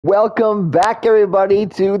Welcome back, everybody,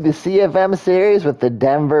 to the CFM series with the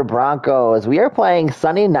Denver Broncos. We are playing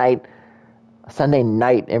Sunday night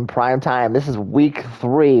in prime time. This is week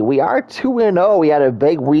 3. We are 2-0. We had a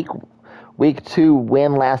big week 2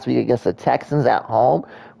 win last week against the Texans at home.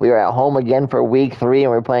 We are at home again for week 3, and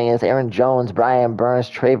we're playing against Aaron Jones, Brian Burns,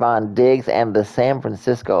 Trayvon Diggs, and the San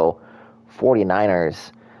Francisco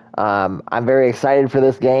 49ers. I'm very excited for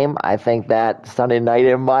this game. I think that Sunday night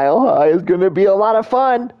in Mile High is going to be a lot of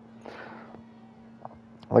fun.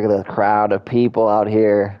 Look at the crowd of people out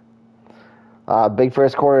here. Big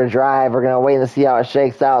first quarter drive. We're going to wait and see how it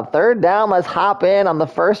shakes out. Third down, let's hop in on the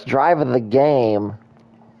first drive of the game.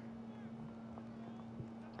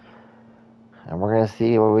 And we're going to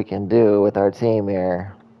see what we can do with our team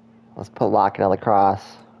here. Let's put Lockett on the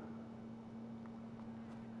cross.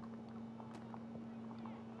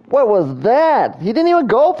 What was that? He didn't even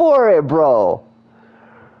go for it, bro.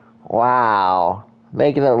 Wow.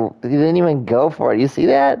 He didn't even go for it. You see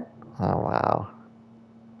that? Oh, wow.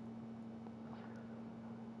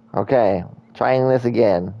 Okay, trying this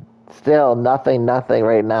again. Still nothing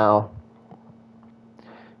right now.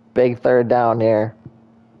 Big third down here.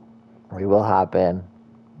 We will hop in.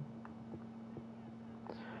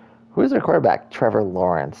 Who's their quarterback? Trevor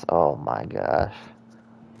Lawrence. Oh my gosh.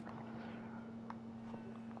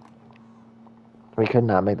 We could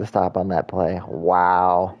not make the stop on that play.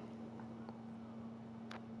 Wow.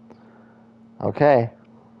 Okay.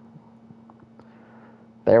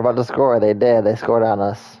 They're about to score. They did. They scored on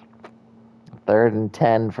us. 3rd and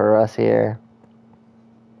 10 for us here.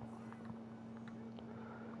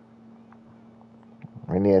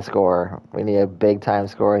 We need a score. We need a big-time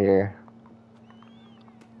score here.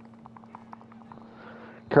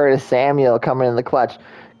 Curtis Samuel coming in the clutch.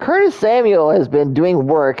 Curtis Samuel has been doing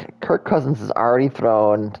work. Kirk Cousins has already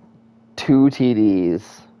thrown 2 TDs.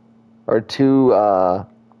 Or 2,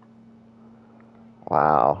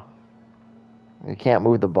 wow. You can't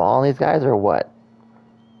move the ball on these guys, or what?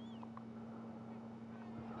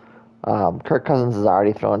 Kirk Cousins has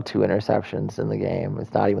already thrown 2 interceptions in the game.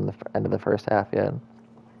 It's not even the end of the first half yet.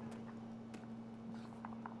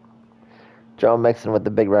 Joe Mixon with the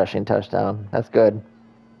big rushing touchdown. That's good.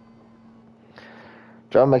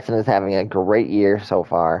 Joe Mixon is having a great year so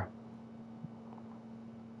far.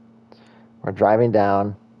 We're driving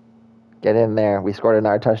down. Get in there. We scored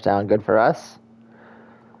another touchdown. Good for us.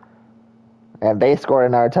 And they scored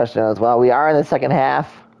another touchdown as well. We are in the second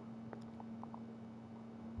half.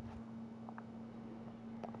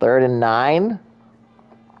 3rd and 9.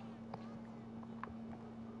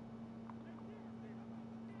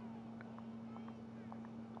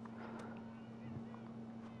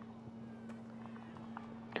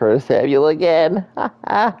 Curtis Samuel again.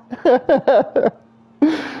 I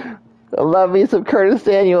love me some Curtis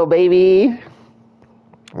Samuel, baby.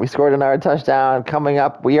 We scored another touchdown. Coming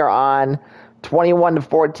up, we are on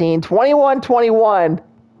 21-14. 21-21.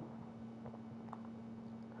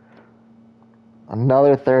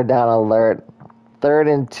 Another 3rd down alert.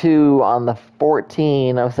 3rd and 2 on the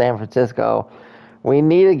 14 of San Francisco. We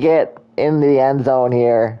need to get in the end zone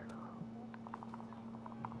here.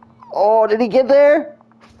 Oh, did he get there?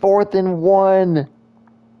 4th and 1.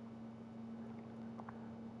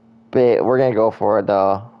 But we're going to go for it,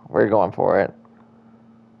 though. We're going for it.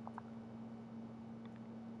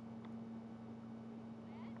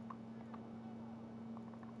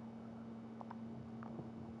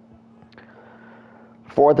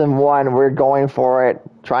 Fourth and 1, we're going for it.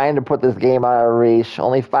 Trying to put this game out of reach.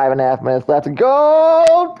 Only 5.5 minutes left to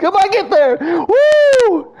go. Come on, get there.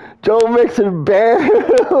 Woo! Joe Mixon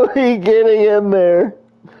barely getting in there.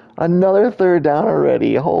 Another 3rd down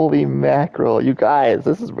already. Holy mackerel. You guys,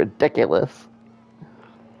 this is ridiculous.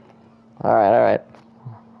 All right.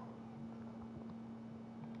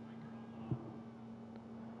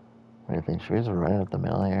 What do you think? Should we just run it up the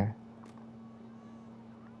middle here?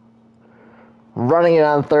 Running it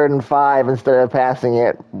on 3rd and 5 instead of passing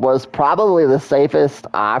it was probably the safest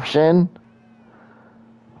option.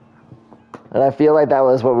 And I feel like that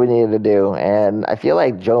was what we needed to do. And I feel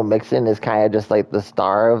like Joe Mixon is kind of just like the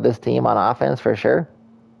star of this team on offense for sure.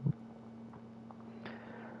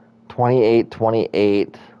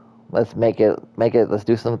 28-28. Let's make it. Let's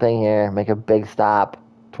do something here. Make a big stop.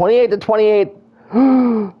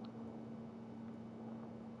 28-28.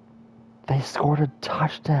 They scored a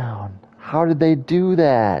touchdown. How did they do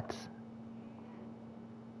that?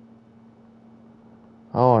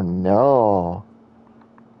 Oh, no.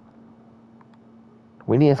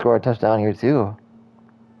 We need to score a touchdown here, too.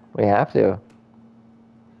 We have to.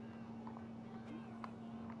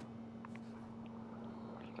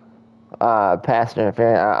 Pass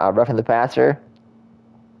interference, roughing the passer.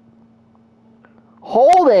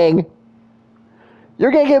 Holding?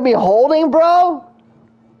 You're going to give me holding, bro?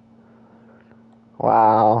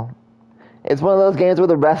 Wow. It's one of those games where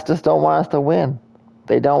the refs just don't want us to win.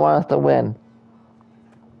 They don't want us to win.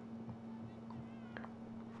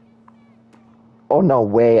 Oh, no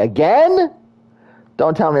way. Again?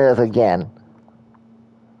 Don't tell me this again.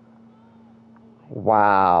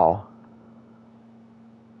 Wow.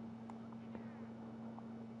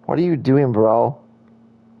 What are you doing, bro?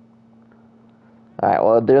 Alright,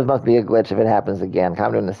 well, there must be a glitch if it happens again.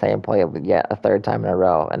 I'm doing the same play yet a third time in a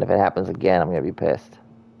row, and if it happens again, I'm going to be pissed.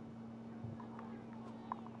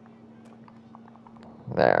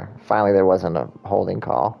 There. Finally, there wasn't a holding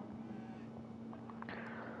call.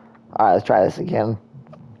 Alright, let's try this again.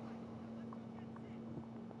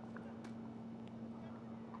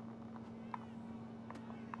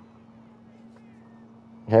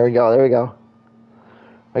 Here we go, there we go.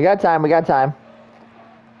 We got time, we got time.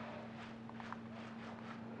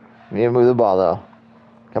 We need to move the ball, though.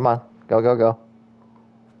 Come on, go, go, go.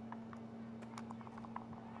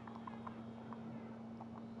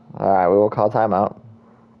 Alright, we will call timeout.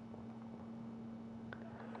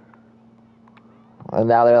 And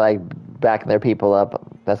now they're like backing their people up.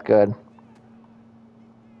 That's good.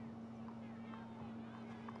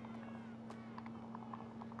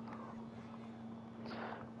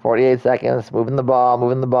 "48 seconds. Moving the ball,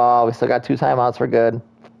 moving the ball. We still got 2 timeouts. We're good.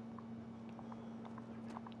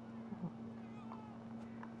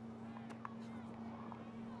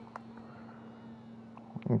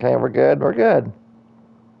 Okay, we're good. We're good.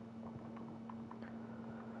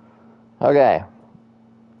 Okay.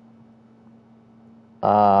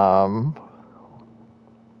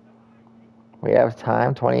 We have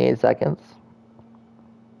time, 28 seconds.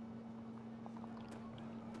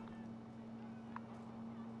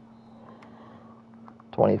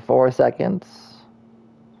 "24 seconds.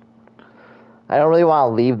 I don't really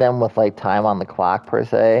want to leave them with like time on the clock per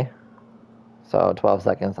se. So 12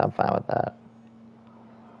 seconds, I'm fine with that.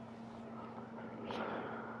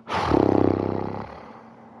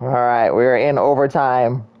 All right, we're in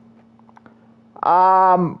overtime.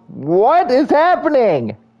 What is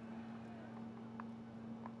happening?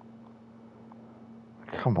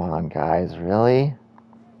 Come on, guys, really?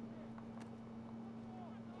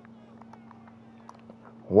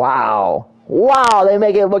 Wow. Wow, they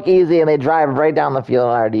make it look easy and they drive right down the field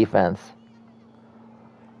on our defense.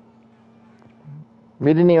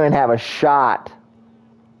 We didn't even have a shot.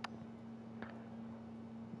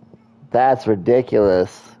 That's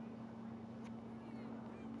ridiculous.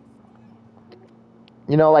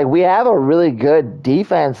 You know, like, we have a really good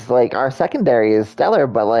defense. Like, our secondary is stellar,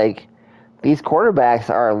 but, like, these quarterbacks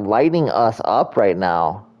are lighting us up right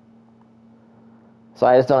now. So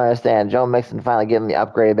I just don't understand. Joe Mixon finally getting the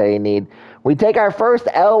upgrade that he need. We take our first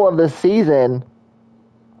L of the season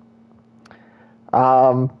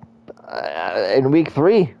in week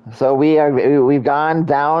 3. So we've gone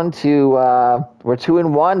down to we're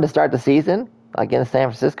 2-1 to start the season against San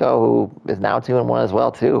Francisco, who is now 2-1 as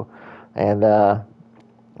well too. And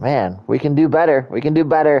man, we can do better. We can do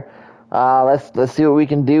better. Let's see what we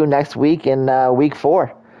can do next week in week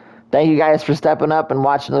 4. Thank you guys for stepping up and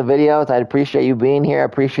watching the videos. I appreciate you being here. I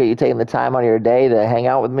appreciate you taking the time out of your day to hang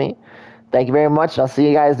out with me. Thank you very much, and I'll see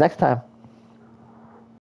you guys next time.